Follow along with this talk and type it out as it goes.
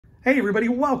Hey everybody,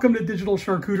 welcome to Digital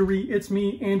Charcuterie. It's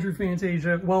me, Andrew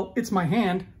Fantasia. Well, it's my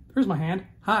hand. There's my hand.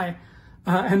 Hi.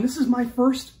 And this is my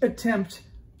first attempt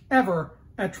ever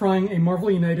at trying a Marvel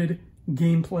United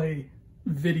gameplay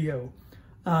video.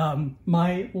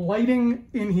 My lighting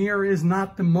in here is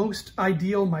not the most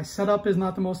ideal. My setup is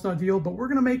not the most ideal, but we're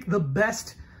going to make the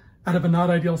best out of a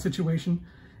not ideal situation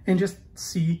and just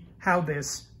see how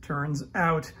this turns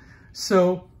out.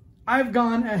 So I've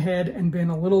gone ahead and been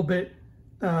a little bit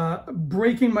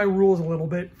breaking my rules a little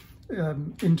bit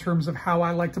in terms of how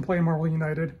I like to play Marvel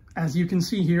United. As you can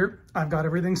see here, I've got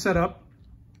everything set up.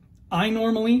 I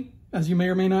normally, as you may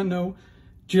or may not know,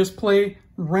 just play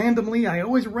randomly. I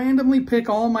always randomly pick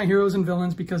all my heroes and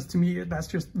villains because to me, that's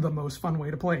just the most fun way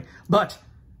to play. But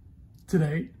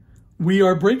today, we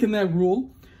are breaking that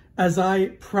rule as I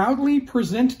proudly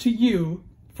present to you,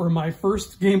 for my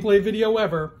first gameplay video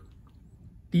ever,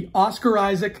 the Oscar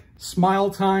Isaac Smile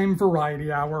Time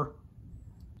Variety Hour,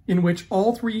 in which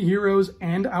all three heroes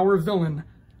and our villain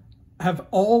have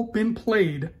all been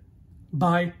played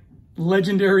by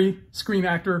legendary screen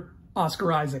actor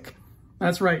Oscar Isaac.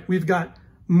 That's right, we've got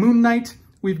Moon Knight,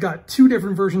 we've got two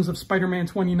different versions of Spider-Man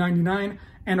 2099,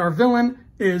 and our villain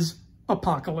is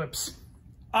Apocalypse.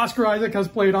 Oscar Isaac has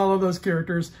played all of those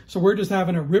characters, so we're just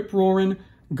having a rip-roaring,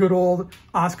 good old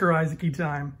Oscar Isaac-y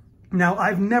time. Now,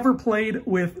 I've never played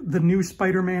with the new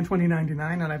Spider-Man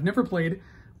 2099, and I've never played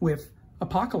with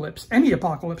Apocalypse, any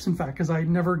Apocalypse, in fact, because I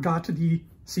never got to the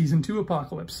Season 2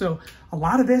 Apocalypse. So a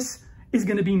lot of this is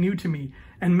going to be new to me,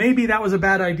 and maybe that was a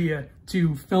bad idea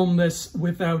to film this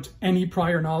without any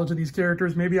prior knowledge of these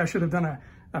characters. Maybe I should have done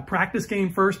a practice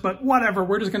game first, but whatever,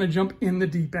 we're just going to jump in the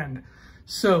deep end.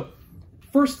 So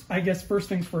first, I guess first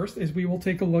things first is we will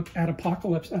take a look at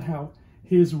Apocalypse and how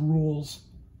his rules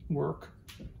work.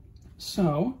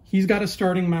 So he's got a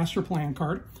starting master plan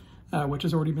card, which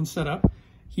has already been set up.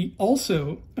 He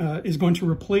also is going to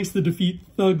replace the Defeat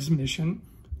Thugs mission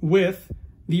with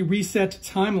the Reset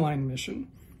Timeline mission,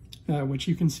 which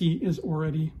you can see is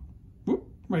already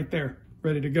right there,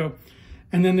 ready to go.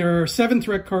 And then there are 7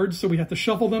 threat cards, so we have to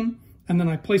shuffle them, and then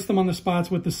I place them on the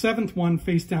spots with the 7th one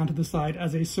face down to the side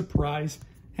as a surprise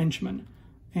henchman.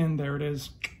 And there it is,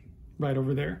 right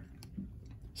over there.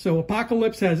 So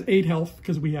Apocalypse has 8 health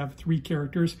because we have 3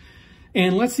 characters.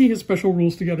 And let's see his special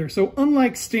rules together. So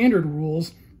unlike standard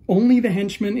rules, only the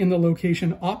henchman in the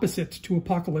location opposite to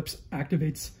Apocalypse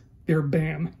activates their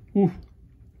BAM. Ooh,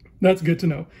 that's good to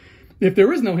know. If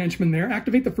there is no henchman there,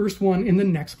 activate the first one in the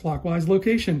next clockwise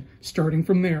location, starting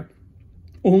from there.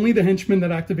 Only the henchman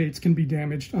that activates can be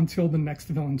damaged until the next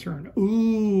villain turn.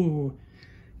 Ooh,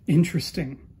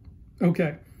 interesting.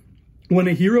 Okay, when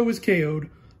a hero is KO'd,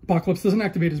 Apocalypse doesn't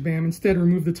activate his BAM. Instead,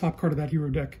 remove the top card of that hero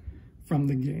deck from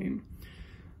the game.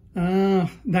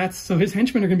 So his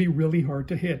henchmen are going to be really hard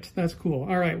to hit. That's cool.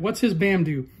 All right, what's his BAM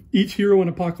do? Each hero in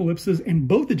Apocalypse's in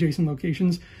both adjacent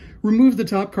locations removes the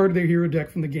top card of their hero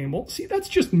deck from the game. Well, see, that's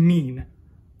just mean.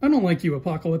 I don't like you,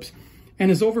 Apocalypse.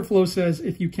 And his overflow says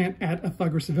if you can't add a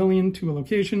thug or civilian to a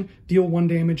location, deal 1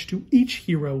 damage to each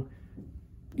hero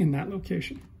in that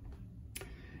location.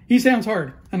 He sounds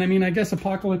hard. And I mean, I guess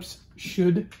Apocalypse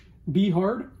should be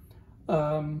hard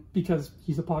because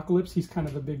he's Apocalypse. He's kind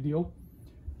of a big deal.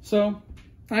 So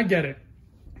I get it.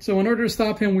 So in order to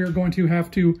stop him, we're going to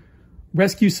have to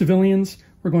rescue civilians.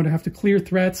 We're going to have to clear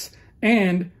threats.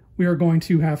 And we are going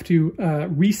to have to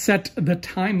reset the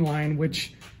timeline,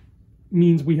 which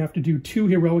means we have to do 2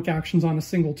 heroic actions on a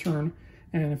single turn.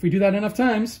 And if we do that enough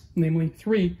times, namely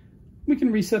 3, we can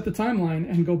reset the timeline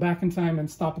and go back in time and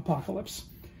stop Apocalypse.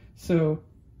 So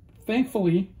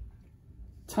thankfully,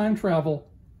 time travel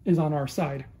is on our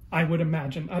side, I would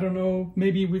imagine. I don't know,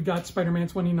 maybe we've got Spider-Man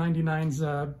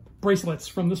 2099's bracelets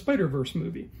from the Spider-Verse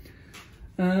movie.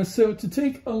 So to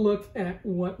take a look at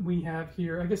what we have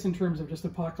here, I guess in terms of just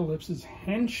Apocalypse's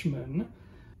henchmen.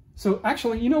 So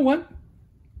actually, you know what?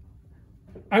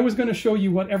 I was going to show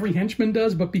you what every henchman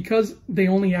does, but because they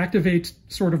only activate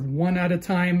sort of 1 at a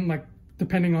time, like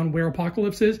depending on where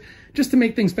Apocalypse is, just to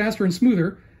make things faster and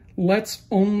smoother, let's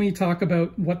only talk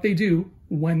about what they do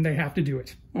when they have to do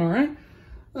it. All right?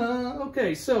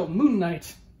 Okay, so Moon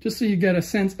Knight. Just so you get a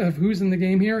sense of who's in the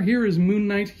game here. Here is Moon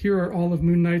Knight. Here are all of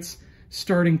Moon Knight's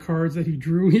starting cards that he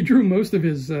drew. He drew most of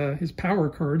his power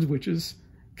cards, which is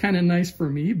kind of nice for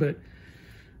me, but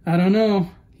I don't know.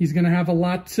 He's going to have a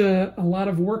lot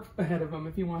of work ahead of him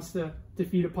if he wants to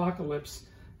defeat Apocalypse.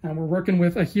 And we're working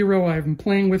with a hero I've been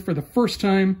playing with for the first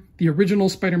time, the original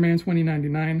Spider-Man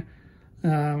 2099.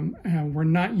 And we're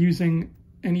not using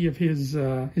any of his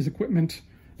equipment,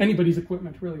 anybody's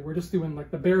equipment, really. We're just doing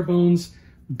like the bare bones,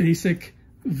 basic,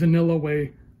 vanilla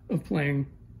way of playing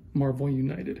Marvel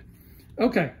United.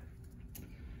 Okay.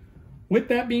 With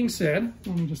that being said,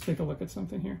 let me just take a look at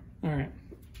something here. All right.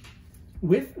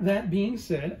 With that being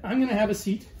said, I'm going to have a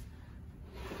seat.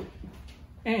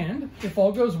 And if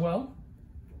all goes well,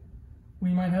 we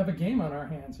might have a game on our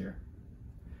hands here.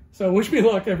 So wish me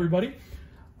luck, everybody.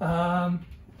 I'm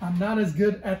not as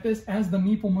good at this as the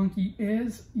Meeple Monkey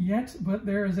is yet, but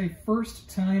there is a first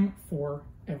time for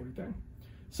everything.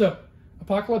 So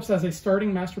Apocalypse has a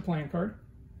starting master plan card.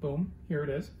 Boom, here it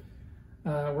is.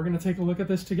 We're going to take a look at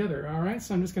this together. All right,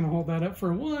 so I'm just going to hold that up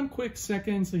for one quick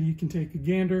second so you can take a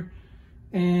gander.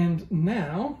 And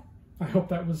now, I hope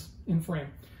that was in frame.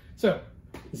 So,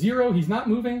 0, he's not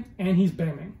moving, and he's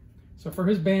bamming. So for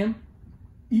his bam,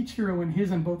 each hero in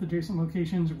his and both adjacent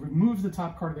locations removes the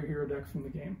top card of their hero deck from the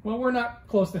game. Well, we're not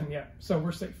close to him yet, so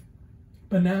we're safe.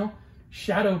 But now,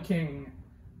 Shadow King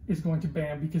is going to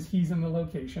bam because he's in the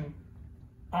location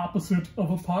opposite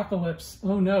of Apocalypse.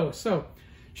 Oh no. So,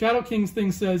 Shadow King's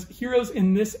thing says, heroes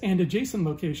in this and adjacent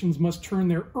locations must turn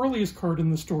their earliest card in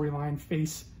the storyline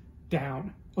face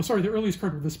down. Oh, sorry, the earliest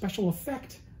card with a special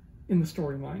effect in the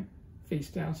storyline face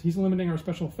down. So he's limiting our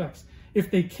special effects. If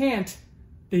they can't,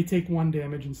 they take 1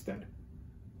 damage instead.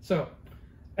 So,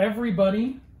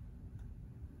 everybody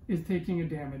is taking a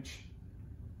damage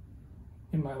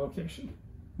in my location.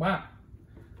 Wow.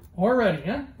 Already,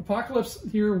 huh? Apocalypse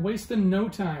here wasting no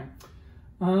time.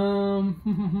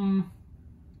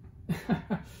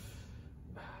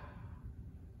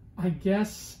 I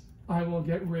guess I will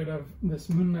get rid of this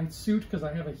Moon Knight suit because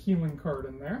I have a healing card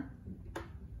in there.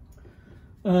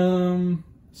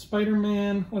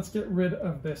 Spider-Man, let's get rid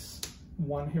of this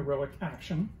 1 heroic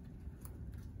action.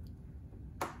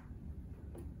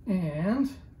 And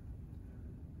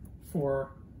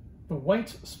for the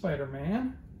white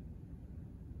Spider-Man,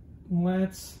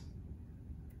 let's,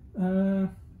 this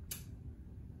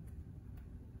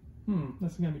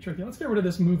is going to be tricky. Let's get rid of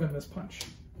this move and this punch.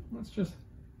 Let's just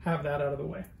have that out of the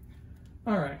way.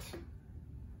 All right.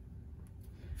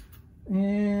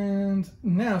 And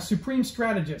now, Supreme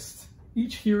Strategist.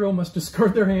 Each hero must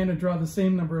discard their hand and draw the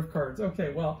same number of cards.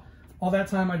 Okay, well, all that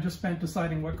time I just spent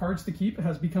deciding what cards to keep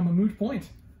has become a moot point.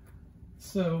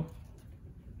 So,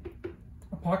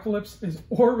 Apocalypse is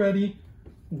already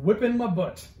whipping my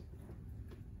butt.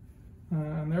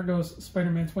 And there goes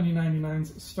Spider-Man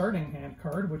 2099's starting hand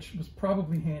card, which was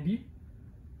probably handy.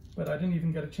 But I didn't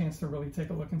even get a chance to really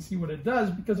take a look and see what it does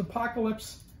because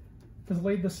Apocalypse has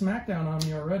laid the smackdown on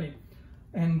me already.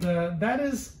 And that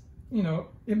is, you know,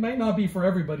 it might not be for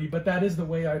everybody, but that is the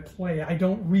way I play. I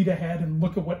don't read ahead and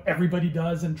look at what everybody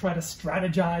does and try to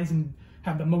strategize and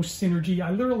have the most synergy.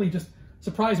 I literally just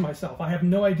surprise myself. I have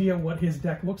no idea what his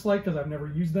deck looks like because I've never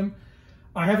used them.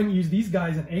 I haven't used these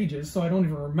guys in ages, so I don't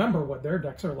even remember what their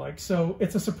decks are like. So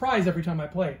it's a surprise every time I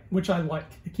play, which I like.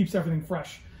 It keeps everything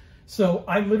fresh. So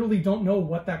I literally don't know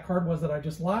what that card was that I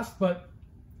just lost, but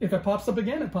if it pops up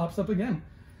again, it pops up again.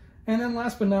 And then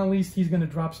last but not least, he's going to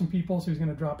drop some people. So he's going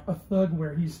to drop a thug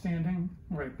where he's standing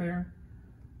right there.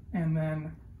 And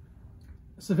then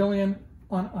a civilian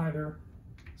on either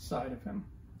side of him.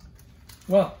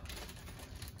 Well,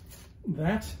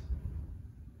 that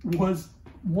was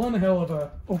one hell of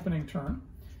a opening turn.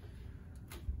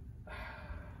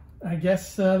 I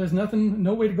guess there's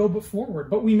no way to go but forward.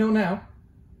 But we know now,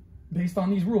 based on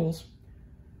these rules,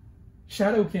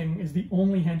 Shadow King is the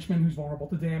only henchman who's vulnerable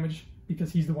to damage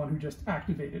because he's the one who just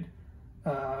activated.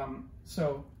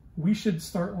 So we should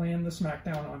start laying the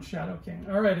smackdown on Shadow King.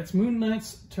 All right, it's Moon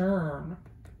Knight's turn.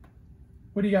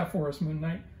 What do you got for us, Moon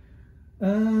Knight?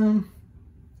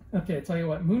 Okay, I'll tell you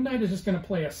what. Moon Knight is just going to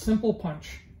play a simple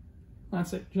punch.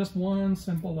 That's it. Just one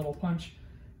simple little punch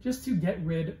just to get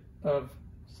rid of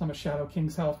some of Shadow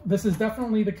King's health. This is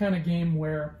definitely the kind of game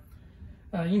where,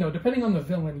 you know, depending on the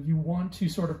villain, you want to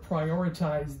sort of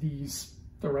prioritize these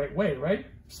the right way, right?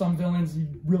 Some villains, you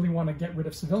really want to get rid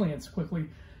of civilians quickly.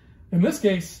 In this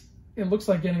case, it looks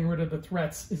like getting rid of the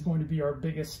threats is going to be our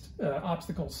biggest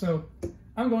obstacle. So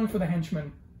I'm going for the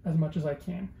henchman as much as I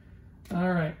can.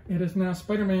 All right, it is now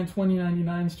Spider-Man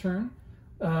 2099's turn.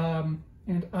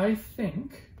 And I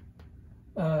think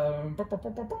our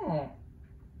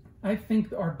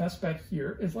best bet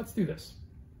here is, let's do this.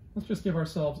 Let's just give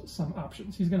ourselves some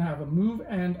options. He's going to have a move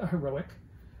and a heroic.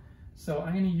 So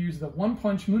I'm going to use the 1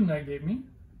 punch Moon Knight gave me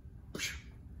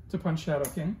to punch Shadow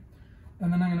King.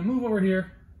 And then I'm going to move over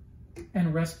here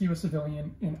and rescue a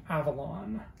civilian in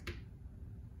Avalon.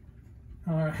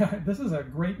 All right, this is a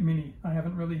great mini. I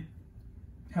haven't really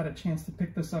had a chance to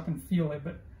pick this up and feel it,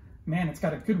 but man, it's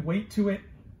got a good weight to it.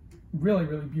 Really,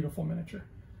 really beautiful miniature.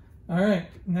 All right,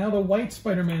 now the white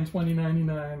Spider-Man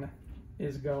 2099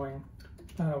 is going.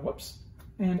 Whoops.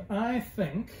 And I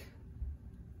think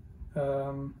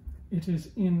it is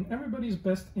in everybody's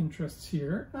best interests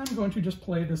here. I'm going to just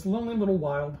play this lonely little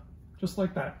wild, just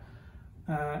like that.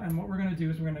 And what we're going to do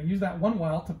is we're going to use that one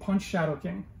wild to punch Shadow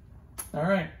King. All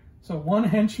right, so one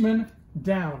henchman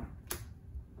down.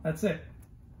 That's it.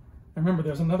 And remember,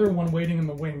 there's another one waiting in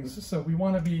the wings, so we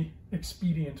want to be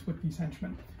expedient with these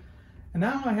henchmen. And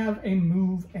now I have a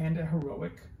move and a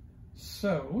heroic.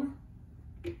 So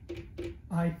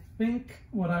I think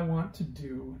what I want to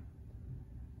do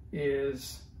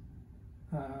is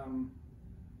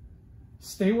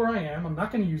stay where I am. I'm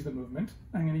not going to use the movement.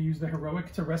 I'm going to use the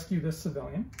heroic to rescue this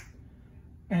civilian.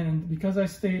 And because I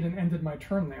stayed and ended my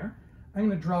turn there, I'm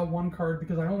going to draw one card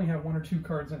because I only have 1 or 2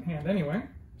 cards in hand anyway.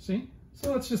 See?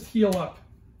 So let's just heal up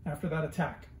after that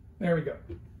attack. There we go.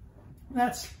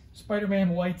 That's Spider-Man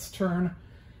White's turn.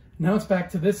 Now it's back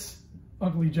to this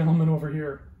ugly gentleman over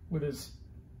here with his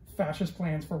fascist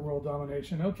plans for world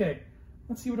domination. Okay,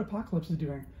 let's see what Apocalypse is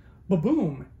doing.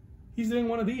 Ba-boom! He's doing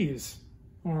one of these.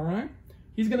 All right.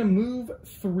 He's going to move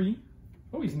 3.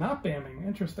 Oh, he's not bamming.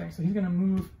 Interesting. So he's going to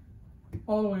move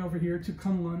all the way over here to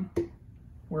Kunlun,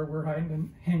 where we're hiding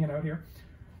and hanging out here.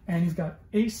 And he's got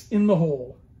Ace in the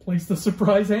hole. Place the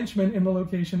surprise henchman in the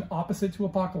location opposite to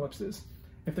Apocalypse's.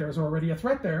 If there is already a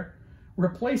threat there,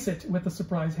 replace it with the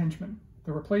surprise henchman.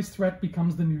 The replaced threat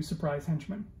becomes the new surprise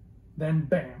henchman. Then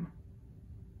bam.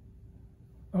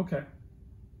 Okay.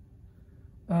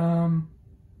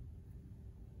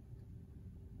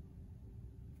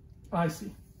 I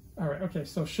see. All right, okay,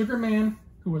 so Sugar Man,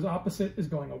 who was opposite, is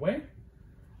going away.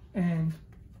 And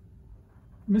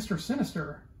Mr.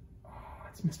 Sinister, oh,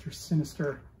 it's Mr.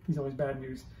 Sinister. He's always bad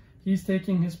news. He's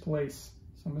taking his place.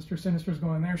 So Mr. Sinister's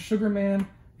going there. Sugar Man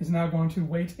is now going to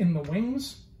wait in the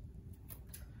wings.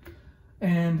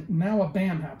 And now a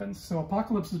BAM happens. So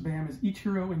Apocalypse's BAM is each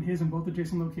hero in his and both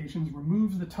adjacent locations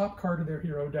removes the top card of their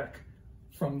hero deck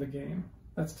from the game.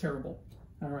 That's terrible.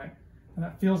 All right. And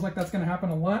that feels like that's going to happen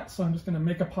a lot, so I'm just going to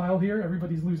make a pile here.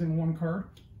 Everybody's losing 1 card.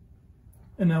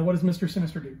 And now what does Mr.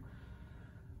 Sinister do?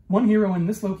 1 hero in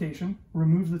this location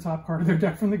removes the top card of their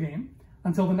deck from the game.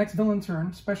 Until the next villain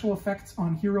turn, special effects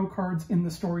on hero cards in the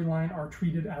storyline are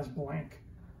treated as blank.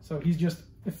 So he's just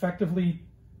effectively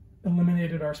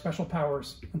eliminated our special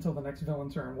powers until the next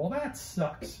villain turn. Well, that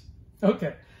sucks.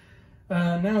 Okay.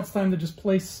 Now it's time to just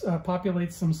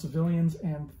populate some civilians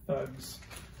and thugs.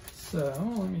 So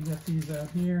let me get these out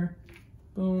here.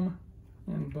 Boom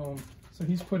and boom. So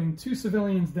he's putting 2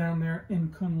 civilians down there in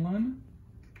Kunlun,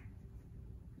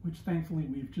 which thankfully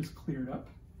we've just cleared up.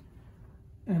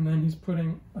 And then he's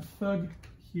putting a thug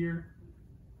here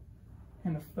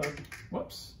and a thug,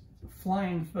 whoops, a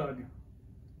flying thug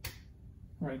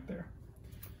right there.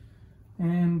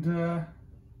 And,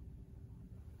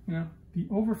 you know, the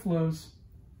overflows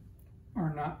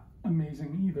are not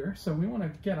amazing either, so we want to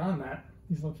get on that.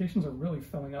 These locations are really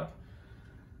filling up.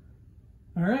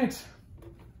 All right,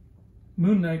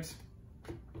 Moon Knight,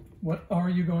 what are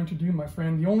you going to do, my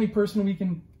friend? The only person we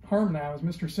can harm now is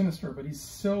Mr. Sinister, but he's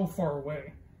so far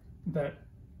away that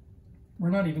we're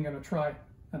not even going to try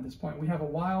at this point. We have a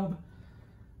wild,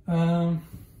 so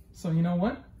you know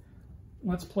what?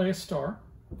 Let's play a star,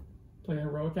 play a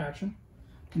heroic action.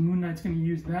 And Moon Knight's going to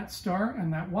use that star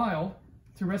and that wild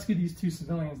to rescue these 2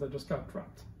 civilians that just got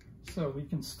dropped. So we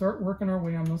can start working our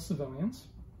way on those civilians.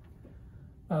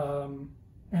 And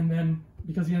then,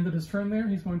 because he ended his turn there,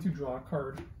 he's going to draw a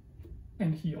card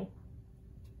and heal.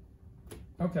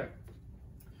 Okay.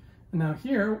 And now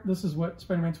here, this is what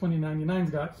Spider-Man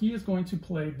 2099's got. He is going to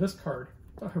play this card,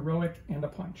 a heroic and a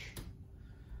punch.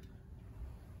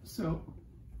 So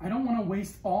I don't want to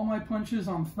waste all my punches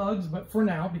on thugs, but for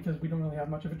now, because we don't really have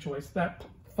much of a choice, that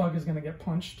thug is going to get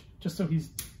punched just so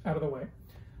he's out of the way.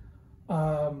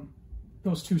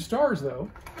 Those 2 stars,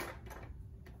 though,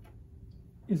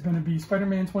 is going to be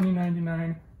Spider-Man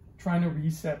 2099 trying to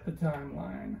reset the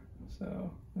timeline.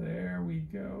 So there we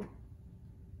go.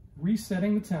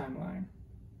 Resetting the timeline.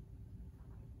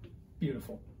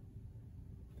 Beautiful.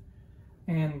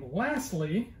 And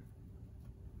lastly,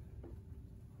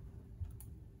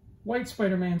 White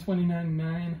Spider-Man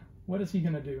 2099. What is he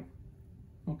going to do?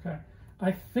 Okay.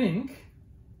 I think,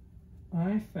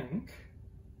 I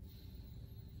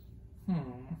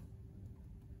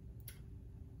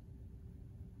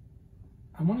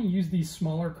want to use these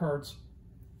smaller cards.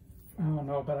 I don't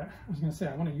know, but I was going to say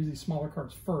I want to use these smaller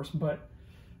cards first, but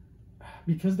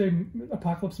because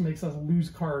Apocalypse makes us lose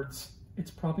cards,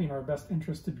 it's probably in our best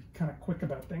interest to be kind of quick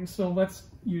about things. So let's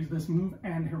use this move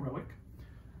and heroic.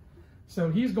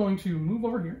 So he's going to move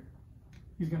over here.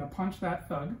 He's going to punch that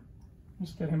thug.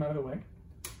 Just get him out of the way.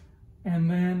 And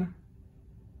then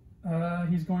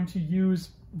he's going to use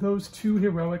those 2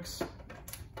 heroics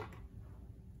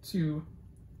to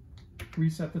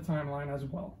reset the timeline as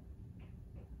well.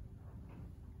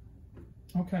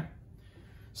 Okay,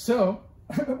 so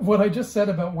what I just said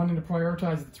about wanting to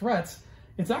prioritize the threats,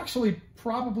 it's actually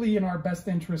probably in our best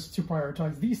interest to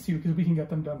prioritize these 2 because we can get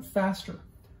them done faster.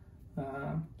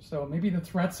 So maybe the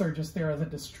threats are just there as a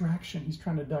distraction. He's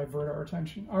trying to divert our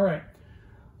attention. All right,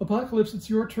 Apocalypse, it's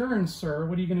your turn, sir.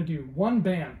 What are you going to do? 1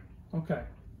 ban. Okay,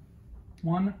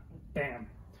 1 ban.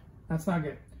 That's not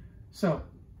good. So,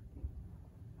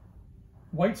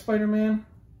 White Spider-Man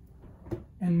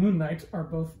and Moon Knight are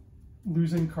both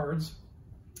losing cards.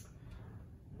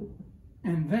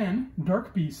 And then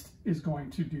Dark Beast is going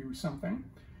to do something.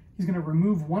 He's going to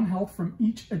remove 1 health from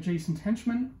each adjacent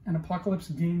henchman, and Apocalypse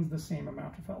gains the same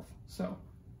amount of health. So,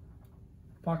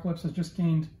 Apocalypse has just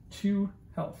gained 2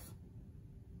 health.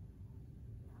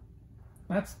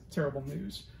 That's terrible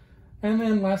news. And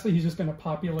then lastly, he's just going to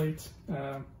populate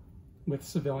with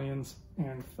civilians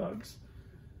and thugs.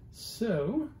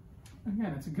 So,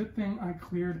 again, it's a good thing I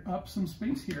cleared up some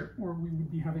space here, or we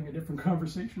would be having a different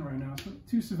conversation right now. So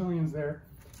 2 civilians there.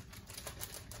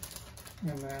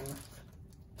 And then,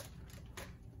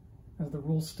 as the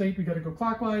rules state, we got to go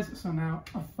clockwise. So now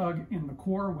a thug in the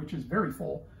core, which is very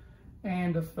full,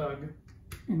 and a thug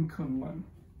in Kunlun.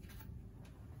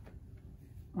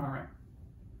 All right.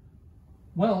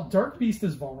 Well, Dark Beast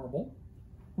is vulnerable,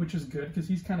 which is good because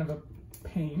he's kind of a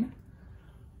pain.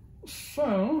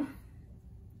 So,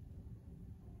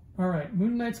 all right,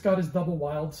 Moon Knight's got his double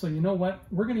wild, so you know what?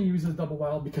 We're going to use his double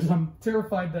wild because I'm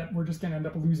terrified that we're just going to end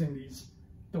up losing these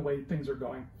the way things are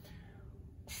going.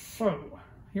 So,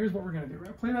 here's what we're going to do. We're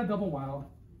going to play that double wild.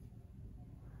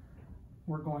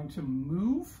 We're going to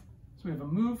move. So we have a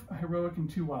move, a heroic, and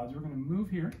 2 wilds. We're going to move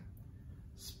here,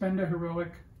 spend a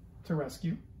heroic to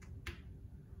rescue,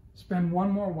 spend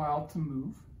 1 more wild to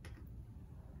move,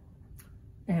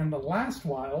 and the last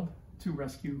wild to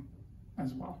rescue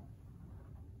as well.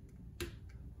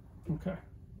 Okay.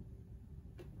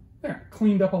 There,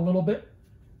 cleaned up a little bit.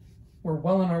 We're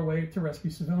well on our way to rescue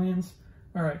civilians.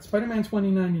 All right, Spider-Man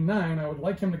 2099, I would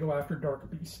like him to go after Dark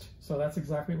Beast. So that's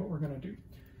exactly what we're going to do.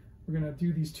 We're going to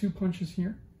do these 2 punches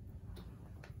here.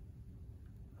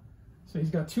 So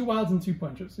he's got 2 wilds and 2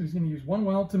 punches. So he's going to use 1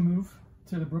 wild to move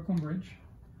to the Brooklyn Bridge.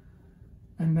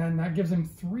 And then that gives him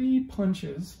 3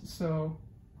 punches. So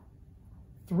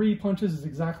 3 punches is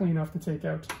exactly enough to take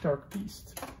out Dark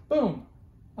Beast. Boom.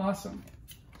 Awesome.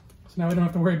 So now we don't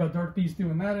have to worry about Dark Beast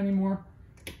doing that anymore.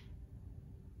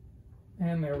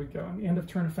 And there we go. And the end of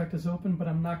turn effect is open, but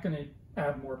I'm not going to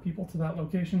add more people to that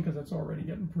location because it's already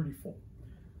getting pretty full.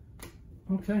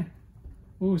 Okay.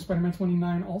 Ooh, Spider-Man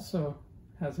 29 also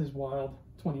has his wild,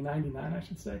 2099, I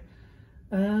should say.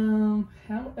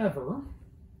 However,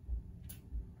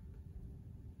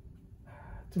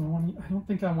 I don't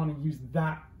think I want to use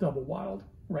that double wild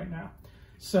right now.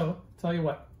 So, tell you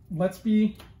what, let's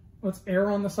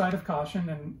err on the side of caution,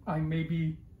 and I may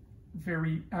be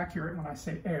very accurate when I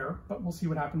say err, but we'll see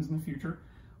what happens in the future.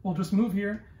 We'll just move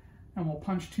here, and we'll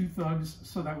punch 2 thugs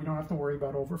so that we don't have to worry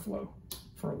about overflow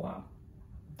for a while.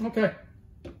 Okay,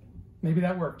 maybe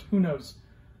that worked. Who knows?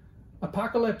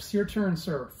 Apocalypse, your turn,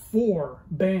 sir. 4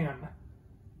 ban,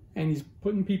 and he's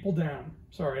putting people down.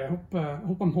 Sorry, I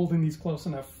hope I'm holding these close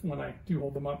enough when I do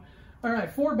hold them up. All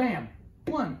right, 4 ban.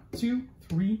 1, 2,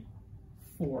 3,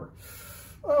 4.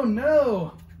 Oh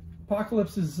no!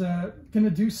 Apocalypse is going to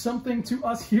do something to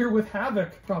us here with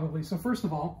Havoc, probably. So first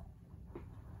of all,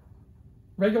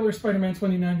 regular Spider-Man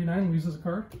 2099 loses a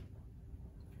card.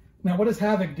 Now what does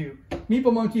Havoc do?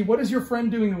 Meeple Monkey, what is your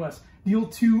friend doing to us? Deal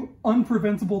 2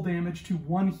 unpreventable damage to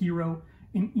 1 hero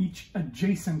in each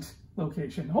adjacent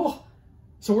location. Oh,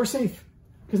 so we're safe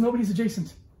because nobody's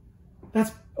adjacent.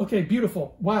 That's okay,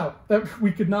 beautiful. Wow,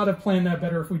 we could not have planned that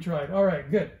better if we tried. All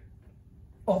right, good.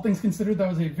 All things considered, that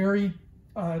was a very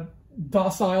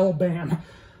docile ban.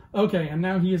 Okay, and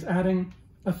now he is adding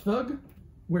a thug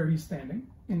where he's standing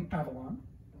in Avalon,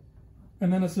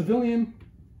 and then a civilian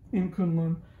in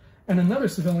Kunlun, and another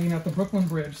civilian at the Brooklyn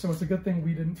Bridge, so it's a good thing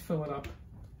we didn't fill it up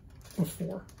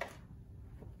before.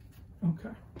 Okay.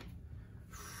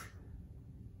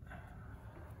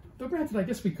 Though granted, I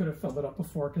guess we could have filled it up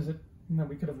before, because then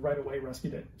we could have right away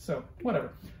rescued it, so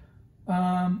whatever.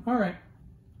 All right,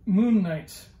 Moon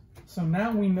Knight. So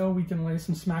now we know we can lay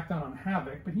some smackdown on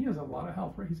Havoc, but he has a lot of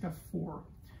health, right? He's got 4.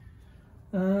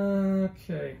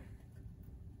 Okay.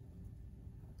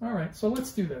 All right, so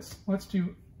let's do this. Let's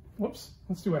do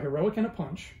a heroic and a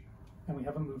punch, and we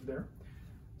have a move there.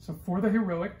 So for the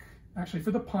heroic, actually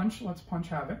for the punch, let's punch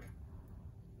Havoc.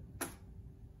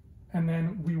 And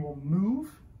then we will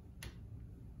move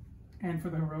And for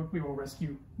the heroic, we will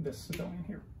rescue this civilian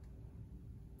here.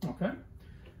 Okay.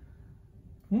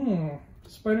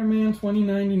 Spider-Man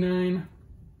 2099.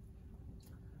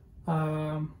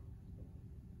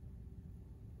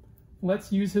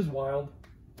 Let's use his wild.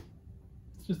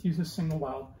 Let's just use his single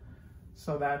wild.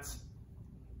 So that's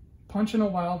punch and a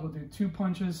wild. We'll do 2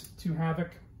 punches, 2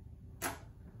 havoc.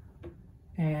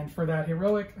 And for that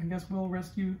heroic, I guess we'll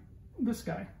rescue this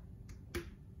guy.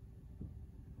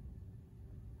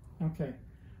 Okay,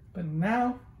 but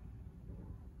now,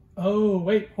 oh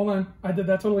wait, hold on. I did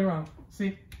that totally wrong.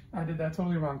 See, I did that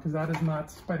totally wrong because that is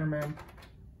not Spider-Man.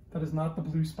 That is not the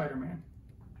blue Spider-Man.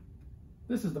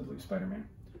 This is the blue Spider-Man.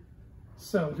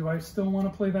 So do I still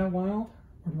want to play that wild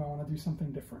or do I want to do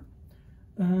something different?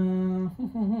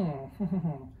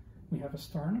 We have a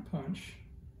star and a punch,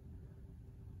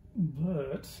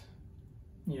 but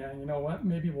yeah, you know what?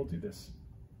 Maybe we'll do this.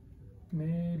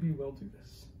 Maybe we'll do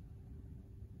this.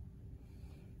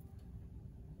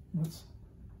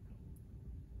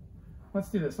 Let's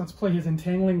do this. Let's play his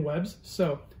entangling webs.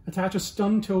 So attach a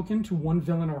stun token to one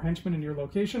villain or henchman in your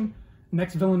location.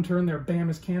 Next villain turn, their BAM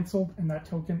is canceled and that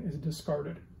token is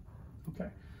discarded. Okay,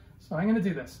 so I'm going to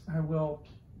do this. I will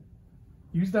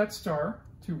use that star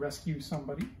to rescue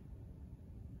somebody.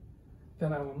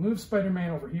 Then I will move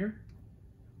Spider-Man over here,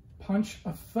 punch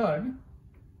a thug,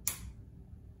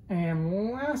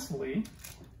 and lastly,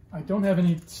 I don't have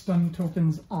any stun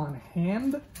tokens on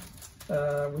hand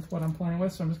with what I'm playing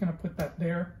with, so I'm just going to put that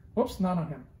there. Whoops, not on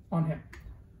him, on him.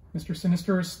 Mr.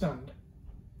 Sinister is stunned.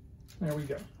 There we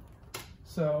go.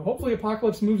 So hopefully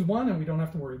Apocalypse moves 1 and we don't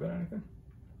have to worry about anything.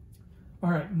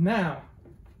 All right, now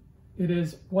it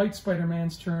is White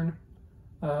Spider-Man's turn.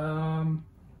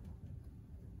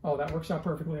 Oh, that works out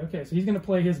perfectly. Okay, so he's going to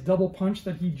play his double punch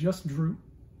that he just drew.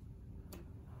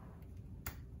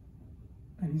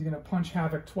 And he's going to punch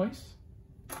Havoc twice.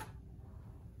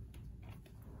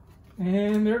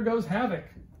 And there goes Havoc.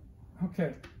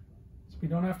 Okay, so we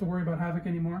don't have to worry about Havoc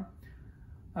anymore.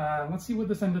 Let's see what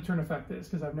this end of turn effect is,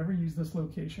 because I've never used this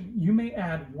location. You may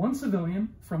add 1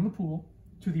 civilian from the pool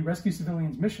to the rescue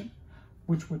civilian's mission,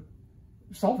 which would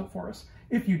solve it for us.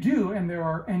 If you do, and there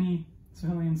are any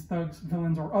civilians, thugs,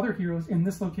 villains, or other heroes in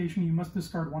this location, you must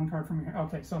discard 1 card from your hand.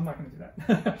 Okay, so I'm not going to do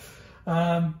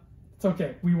that. It's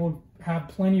okay. We will have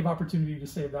plenty of opportunity to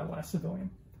save that last civilian.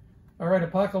 All right,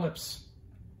 Apocalypse.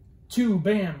 2,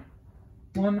 bam.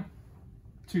 1,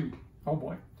 2. Oh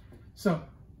boy. So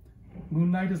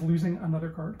Moon Knight is losing another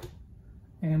card,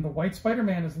 and the White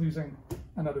Spider-Man is losing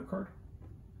another card.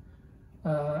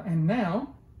 And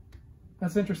now,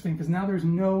 that's interesting, because now there's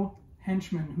no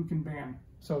henchman who can ban.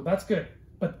 So that's good,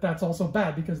 but that's also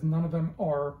bad, because none of them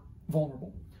are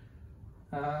vulnerable.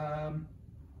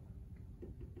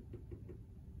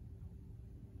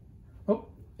 Oh,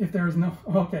 if there is no,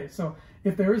 okay, so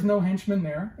if there is no henchman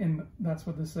there, and that's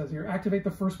what this says here, activate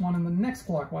the first one in the next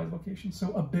clockwise location.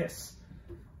 So Abyss.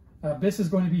 Abyss is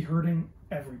going to be hurting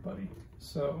everybody.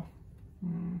 So,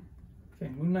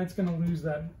 okay, Moon Knight's going to lose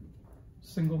that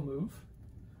single move.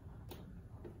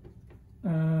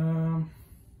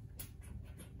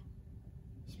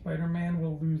 Spider-Man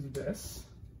will lose this.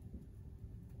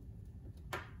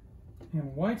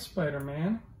 And White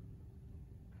Spider-Man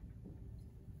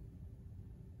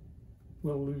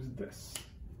will lose this.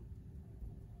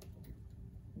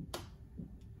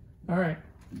 All right.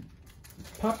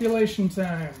 Population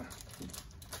time.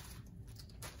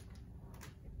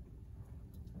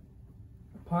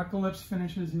 Apocalypse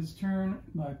finishes his turn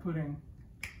by putting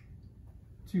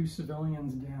 2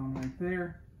 civilians down right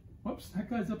there. Whoops, that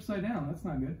guy's upside down. That's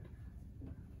not good.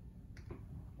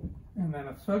 And then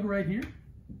a thug right here.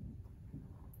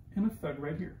 And a thug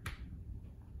right here.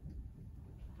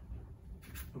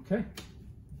 Okay.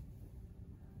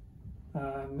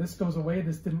 This goes away.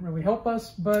 This didn't really help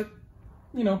us, but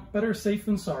you know, better safe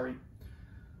than sorry.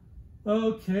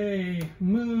 Okay,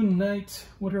 Moon Knight,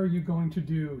 what are you going to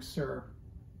do, sir?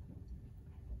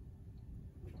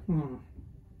 Well,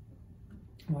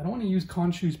 I don't want to use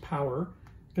Khonshu's power,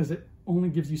 because it only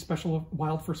gives you special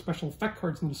wild for special effect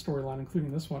cards in the storyline,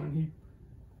 including this one, and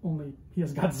he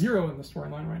has got 0 in the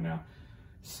storyline right now.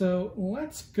 So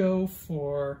let's go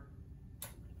for,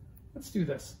 let's do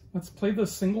this. Let's play the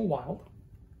single wild.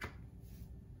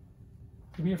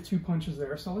 We have 2 punches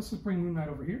there, so let's just bring Moon Knight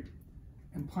over here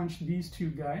and punch these 2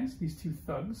 guys, these 2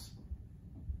 thugs,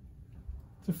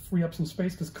 to free up some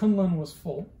space, because Kunlun was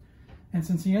full. And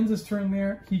since he ends his turn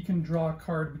there, he can draw a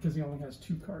card because he only has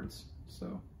 2 cards.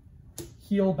 So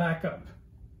heal back up.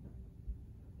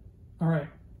 All right.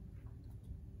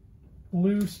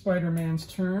 Blue Spider-Man's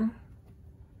turn.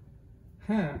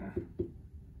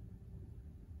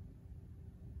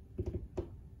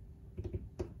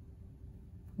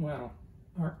 Well,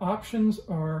 our options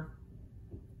are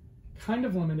kind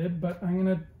of limited, but I'm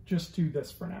going to just do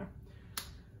this for now.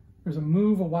 There's a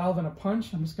move, a wild, and a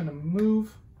punch. I'm just going to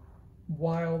move,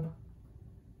 wild,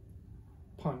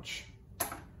 punch.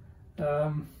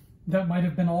 That might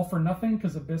have been all for nothing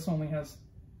because Abyss only has,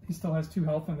 he still has 2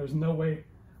 health and there's no way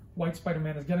White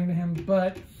Spider-Man is getting to him,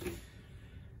 but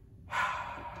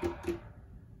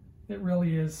it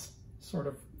really is sort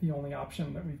of the only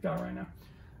option that we've got right now.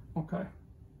 Okay.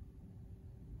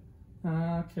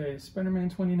 Okay, Spider-Man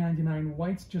 2099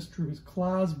 Whites just drew his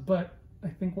claws, but I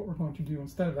think what we're going to do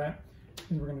instead of that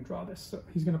is we're going to draw this. So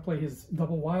he's going to play his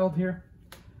double wild here.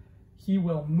 He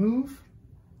will move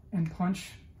and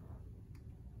punch.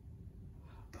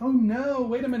 Oh no,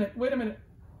 wait a minute, wait a minute.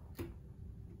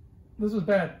 This was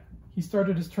bad. He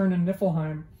started his turn in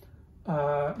Niflheim,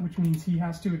 which means he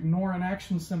has to ignore an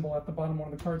action symbol at the bottom of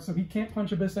one of the cards, so he can't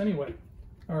punch Abyss anyway.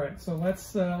 All right, so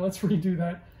let's redo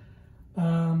that.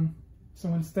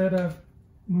 So instead of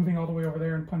moving all the way over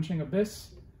there and punching Abyss,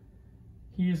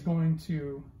 he is going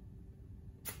to,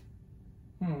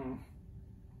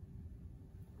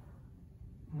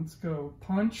 let's go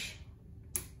punch,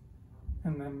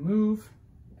 and then move,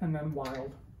 and then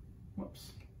wild.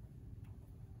 Whoops.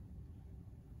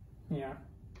 Yeah.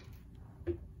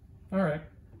 All right.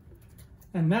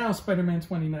 And now Spider-Man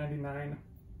 2099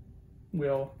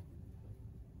 will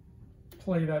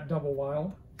play that double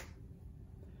wild.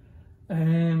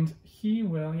 And he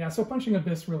will, yeah, so punching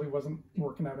Abyss really wasn't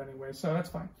working out anyway, so that's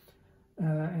fine.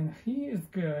 And he is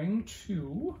going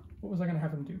to, what was I going to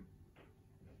have him do?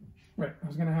 Right, I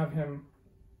was going to have him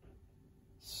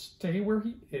stay where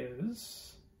he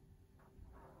is.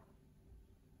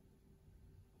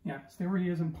 Yeah, stay where he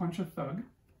is and punch a thug.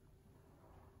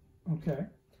 Okay.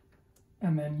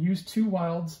 And then use 2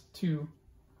 wilds to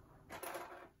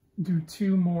do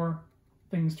 2 more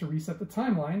things to reset the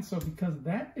timeline. So because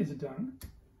that is done,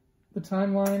 the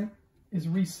timeline is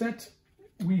reset.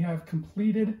 We have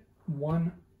completed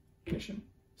 1 mission.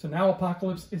 So now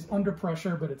Apocalypse is under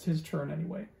pressure, but it's his turn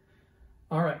anyway.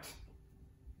 All right.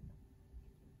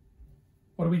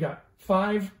 What do we got?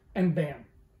 5 and bam.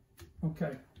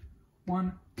 Okay.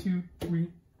 1, 2, 3,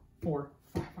 4,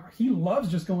 5. He loves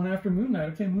just going after Moon Knight.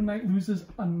 Okay, Moon Knight loses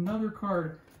another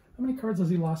card. How many cards has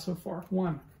he lost so far?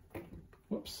 1.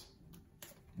 Whoops.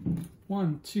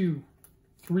 1, 2,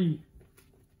 3,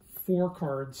 4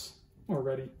 cards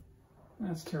already.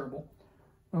 That's terrible.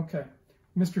 Okay.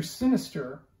 Mr.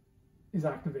 Sinister is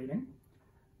activating.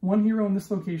 1 hero in this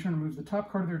location removes the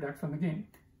top card of their deck from the game.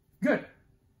 Good.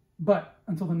 But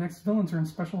until the next villain turn,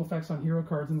 special effects on hero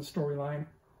cards in the storyline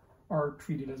are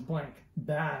treated as blank.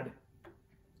 Bad.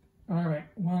 All right,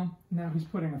 well, now he's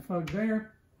putting a thug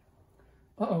there.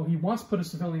 Uh-oh, he wants to put a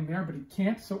civilian there, but he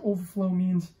can't, so overflow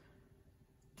means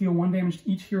deal 1 damage to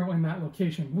each hero in that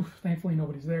location. Oof, thankfully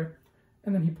nobody's there.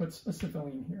 And then he puts a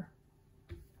civilian here.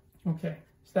 Okay,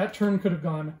 so that turn could have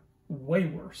gone way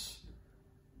worse.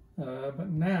 But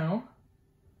now,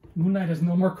 Moon Knight has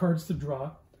no more cards to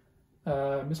draw.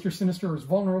 Mr. Sinister is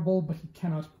vulnerable, but he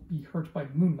cannot be hurt by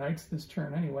Moon Knight this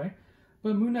turn anyway.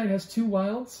 But Moon Knight has 2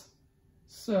 wilds,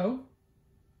 so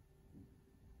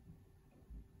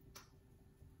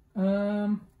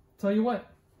tell you what,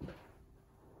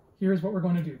 here's what we're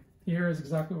going to do. Here is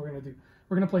exactly what we're going to do.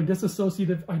 We're going to play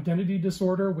Dissociative Identity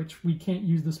Disorder, which we can't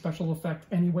use the special effect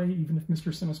anyway, even if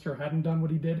Mr. Sinister hadn't done what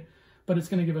he did, but it's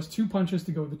going to give us 2 punches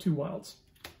to go with the 2 wilds.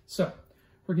 So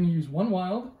we're going to use 1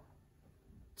 wild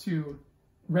to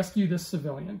rescue this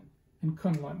civilian in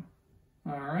Kunlun.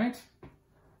 All right.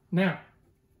 Now,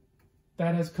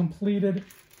 that has completed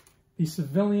the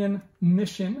civilian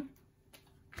mission.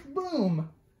 Boom!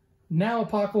 Now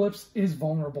Apocalypse is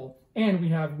vulnerable. And we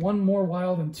have 1 more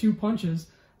wild and 2 punches.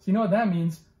 So you know what that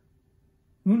means?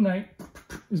 Moon Knight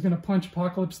is going to punch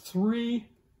Apocalypse 3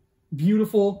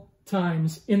 beautiful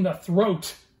times in the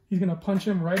throat. He's going to punch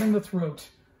him right in the throat.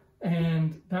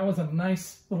 And that was a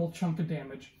nice little chunk of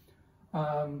damage.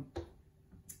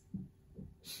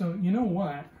 So you know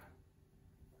what?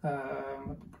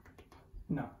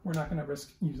 No, we're not going to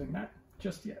risk using that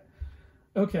just yet.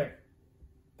 Okay,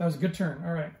 that was a good turn.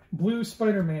 All right, Blue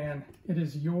Spider-Man, it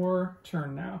is your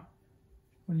turn now.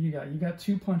 What do you got? You got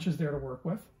 2 punches there to work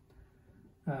with.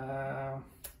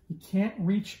 You can't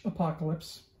reach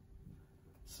Apocalypse.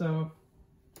 So,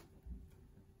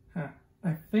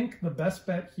 I think the best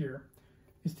bet here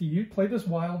is to play this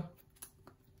wild.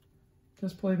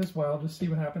 Just play this wild, just see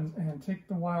what happens, and take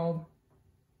the wild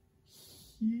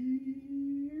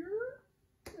here,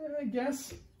 I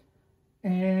guess.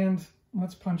 And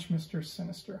let's punch Mr.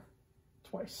 Sinister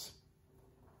twice.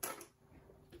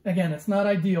 Again, it's not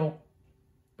ideal,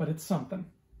 but it's something.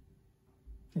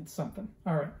 It's something.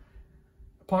 All right.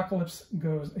 Apocalypse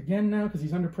goes again now because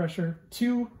he's under pressure.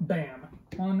 2, bam.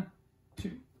 1,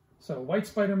 2. So white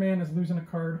Spider-Man is losing a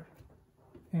card,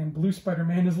 and blue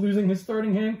Spider-Man is losing his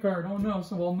starting hand card. Oh no,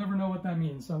 so I'll never know what that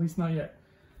means, so at least not yet.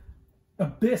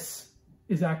 Abyss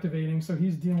is activating, so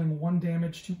he's dealing 1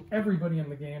 damage to everybody in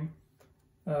the game.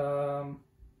 So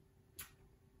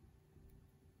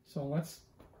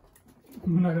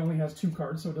Moon Knight only has 2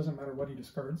 cards, so it doesn't matter what he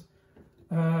discards.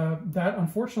 That,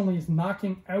 unfortunately, is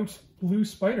knocking out blue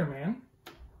Spider-Man.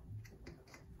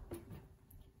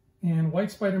 And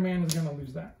white Spider-Man is going to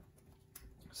lose that.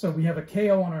 So we have a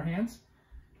KO on our hands.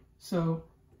 So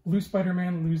blue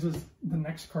Spider-Man loses the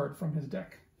next card from his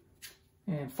deck.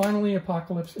 And finally,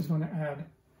 Apocalypse is going to add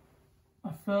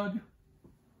a Thug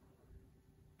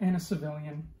and a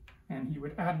Civilian. And he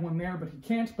would add 1 there, but he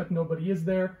can't, but nobody is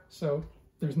there, so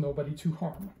there's nobody to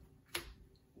harm.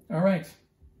 All right.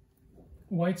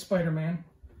 White Spider-Man,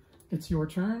 it's your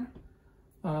turn.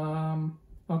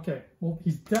 Okay, well,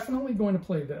 he's definitely going to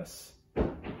play this.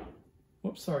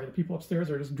 Whoops, sorry, the people upstairs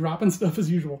are just dropping stuff as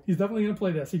usual. He's definitely going to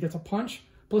play this. He gets a punch,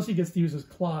 plus he gets to use his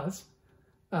claws.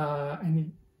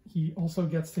 And he also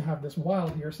gets to have this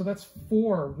wild here. So that's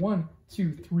 4, 1,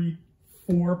 2, 3,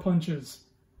 4 punches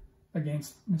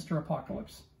against Mr.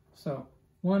 Apocalypse. So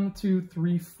 1, 2,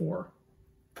 3, 4.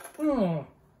 Oh.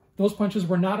 Those punches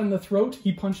were not in the throat.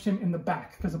 He punched him in the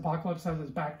back because Apocalypse has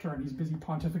his back turned. He's busy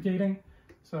pontificating.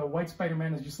 So white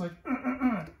Spider-Man is just like,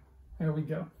 There we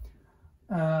go.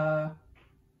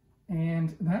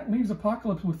 And that leaves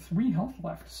Apocalypse with 3 health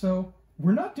left. So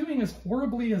we're not doing as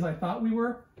horribly as I thought we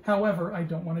were. However, I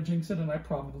don't want to jinx it, and I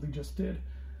probably just did.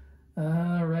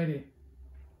 Alrighty.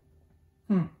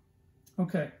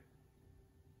 Okay.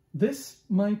 This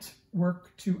might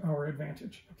work to our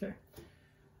advantage. Okay.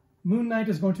 Moon Knight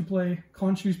is going to play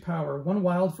Khonshu's Power. 1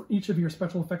 wild for each of your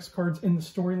special effects cards in the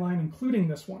storyline, including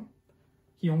this one.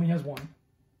 He only has 1.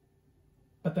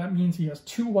 But that means he has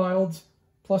 2 wilds,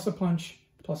 plus a punch,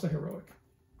 plus a heroic.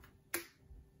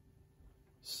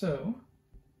 So,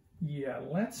 yeah,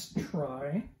 let's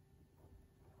try.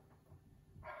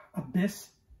 Abyss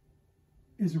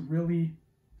is really...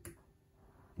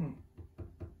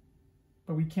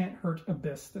 But we can't hurt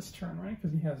Abyss this turn, right?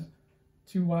 Because he has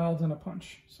 2 wilds and a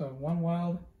punch. So 1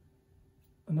 wild,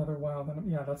 another wild, and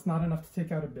yeah, that's not enough to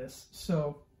take out Abyss.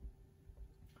 So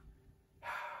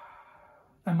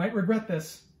I might regret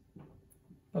this,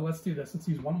 but let's do this. Let's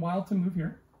use 1 wild to move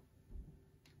here.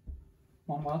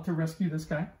 1 wild to rescue this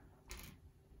guy.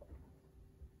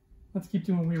 Let's keep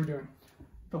doing what we were doing.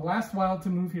 The last wild to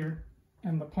move here,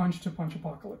 and the punch to punch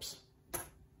Apocalypse.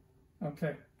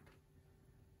 Okay.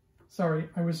 Sorry,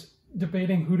 I was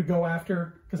debating who to go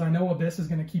after, because I know Abyss is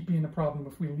going to keep being a problem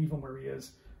if we leave him where he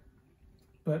is.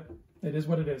 But it is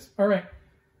what it is. All right.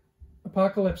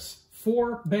 Apocalypse,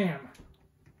 4, bam.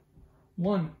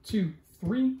 1, 2,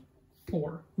 3,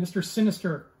 4. Mr.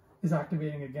 Sinister is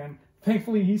activating again.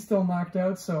 Thankfully, he's still knocked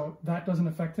out, so that doesn't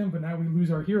affect him, but now we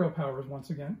lose our hero powers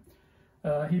once again.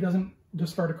 He doesn't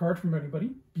discard a card from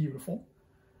anybody. Beautiful.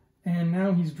 And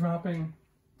now he's dropping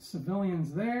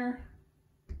civilians there.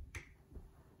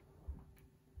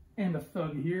 And a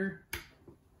Thug here.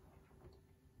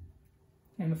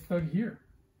 And a Thug here.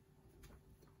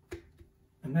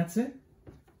 And that's it.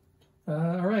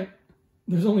 All right.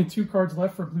 There's only 2 cards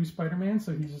left for Blue Spider-Man,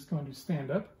 so he's just going to stand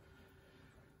up.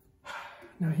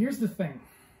 Now, here's the thing.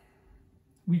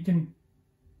 We can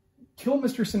kill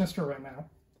Mr. Sinister right now,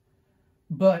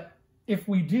 but if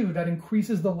we do, that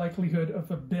increases the likelihood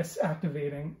of Abyss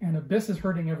activating, and Abyss is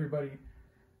hurting everybody.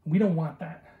 We don't want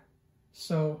that.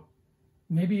 So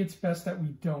maybe it's best that we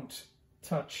don't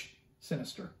touch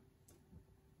Sinister.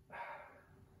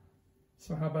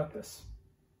 So how about this?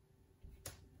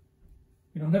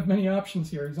 We don't have many options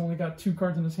here. He's only got 2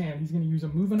 cards in his hand. He's going to use a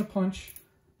move and a punch,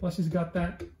 plus he's got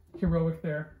that heroic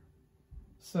there.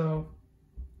 So,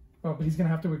 oh, but he's going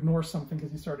to have to ignore something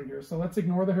because he started here. So let's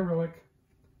ignore the heroic,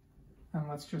 and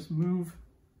let's just move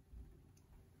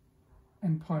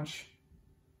and punch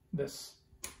this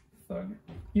Thug.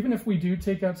 Even if we do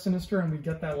take out Sinister and we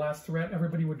get that last threat,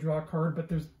 everybody would draw a card, but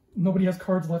nobody has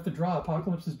cards left to draw.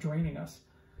 Apocalypse is draining us.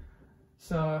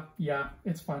 So, yeah,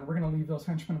 it's fine. We're going to leave those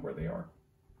henchmen where they are.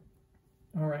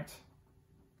 All right.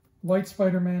 White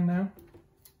Spider-Man now.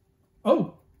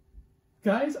 Oh!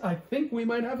 Guys, I think we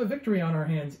might have a victory on our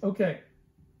hands. Okay.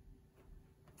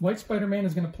 White Spider-Man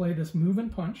is going to play this move and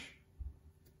punch.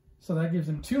 So that gives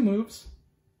him 2 moves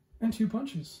and 2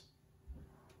 punches.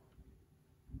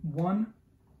 1,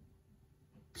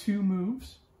 2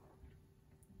 moves.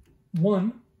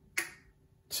 1,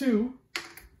 2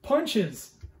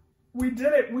 punches. We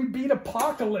did it. We beat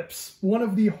Apocalypse, one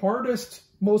of the hardest,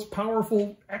 most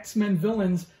powerful X-Men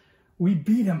villains. We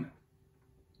beat him.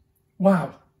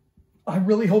 Wow. I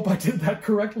really hope I did that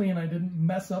correctly and I didn't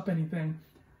mess up anything.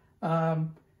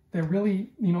 They're really,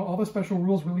 you know, all the special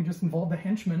rules really just involve the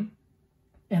henchmen.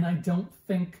 And I don't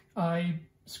think I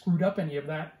screwed up any of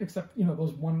that, except, you know,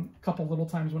 those couple little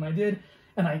times when I did.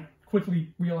 And I quickly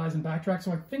realized and backtracked.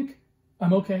 So I think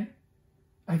I'm okay.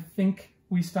 I think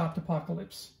we stopped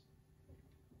Apocalypse.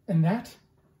 And that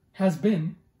has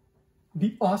been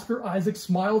the Oscar Isaac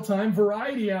Smile Time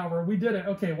Variety Hour. We did it.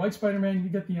 Okay, White Spider-Man, you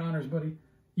get the honors, buddy.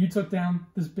 You took down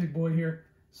this big boy here.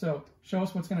 So show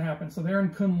us what's going to happen. So they're in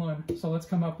Kunlun. So let's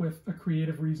come up with a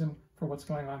creative reason for what's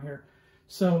going on here.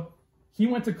 So he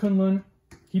went to Kunlun.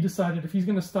 He decided if he's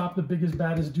going to stop the biggest,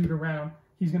 baddest dude around,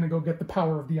 he's going to go get the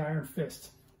power of the Iron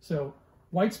Fist. So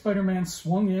White Spider-Man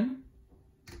swung in,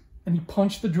 and he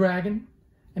punched the dragon,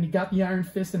 and he got the Iron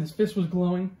Fist, and his fist was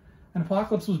glowing. And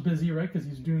Apocalypse was busy, right? Because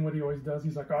he's doing what he always does.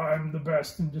 He's like, oh, I'm the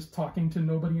best, and just talking to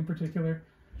nobody in particular.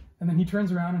 And then he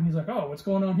turns around, and he's like, oh, what's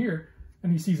going on here?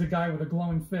 And he sees a guy with a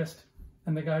glowing fist,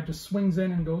 and the guy just swings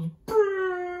in and goes,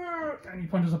 and he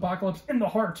punches Apocalypse in the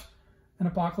heart. And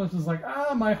Apocalypse is like,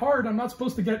 ah, my heart, I'm not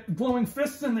supposed to get glowing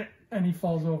fists in it. And he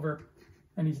falls over,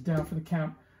 and he's down for the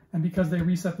count. And because they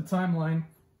reset the timeline,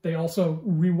 they also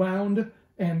rewound,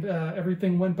 and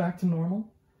everything went back to normal.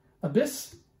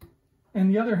 Abyss and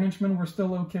the other henchmen were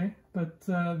still okay, but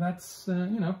that's,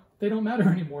 you know, they don't matter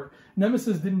anymore.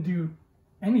 Nemesis didn't do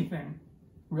anything,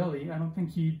 really. I don't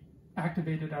think he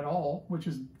activated at all, which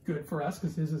is good for us,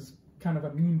 because his is kind of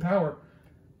a mean power.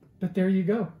 But there you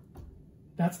go.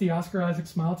 That's the Oscar Isaac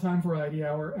Smile Time Variety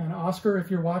Hour. And Oscar, if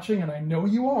you're watching, and I know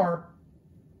you are,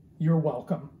 you're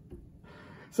welcome.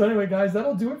 So anyway, guys,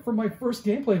 that'll do it for my first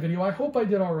gameplay video. I hope I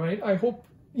did all right. I hope,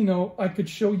 you know, I could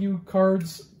show you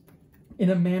cards in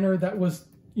a manner that was,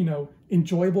 you know,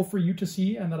 enjoyable for you to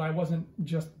see, and that I wasn't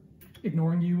just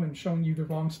ignoring you and showing you the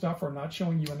wrong stuff or not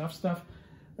showing you enough stuff.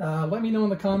 Let me know in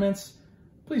the comments.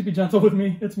 Please be gentle with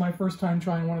me. It's my first time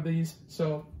trying one of these.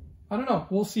 So, I don't know.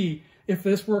 We'll see. If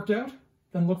this worked out,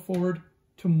 then look forward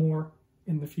to more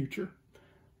in the future.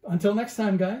 Until next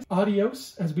time, guys,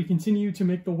 adios, as we continue to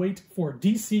make the wait for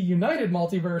DC United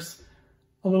Multiverse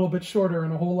a little bit shorter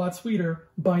and a whole lot sweeter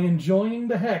by enjoying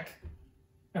the heck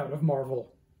out of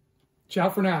Marvel. Ciao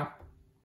for now.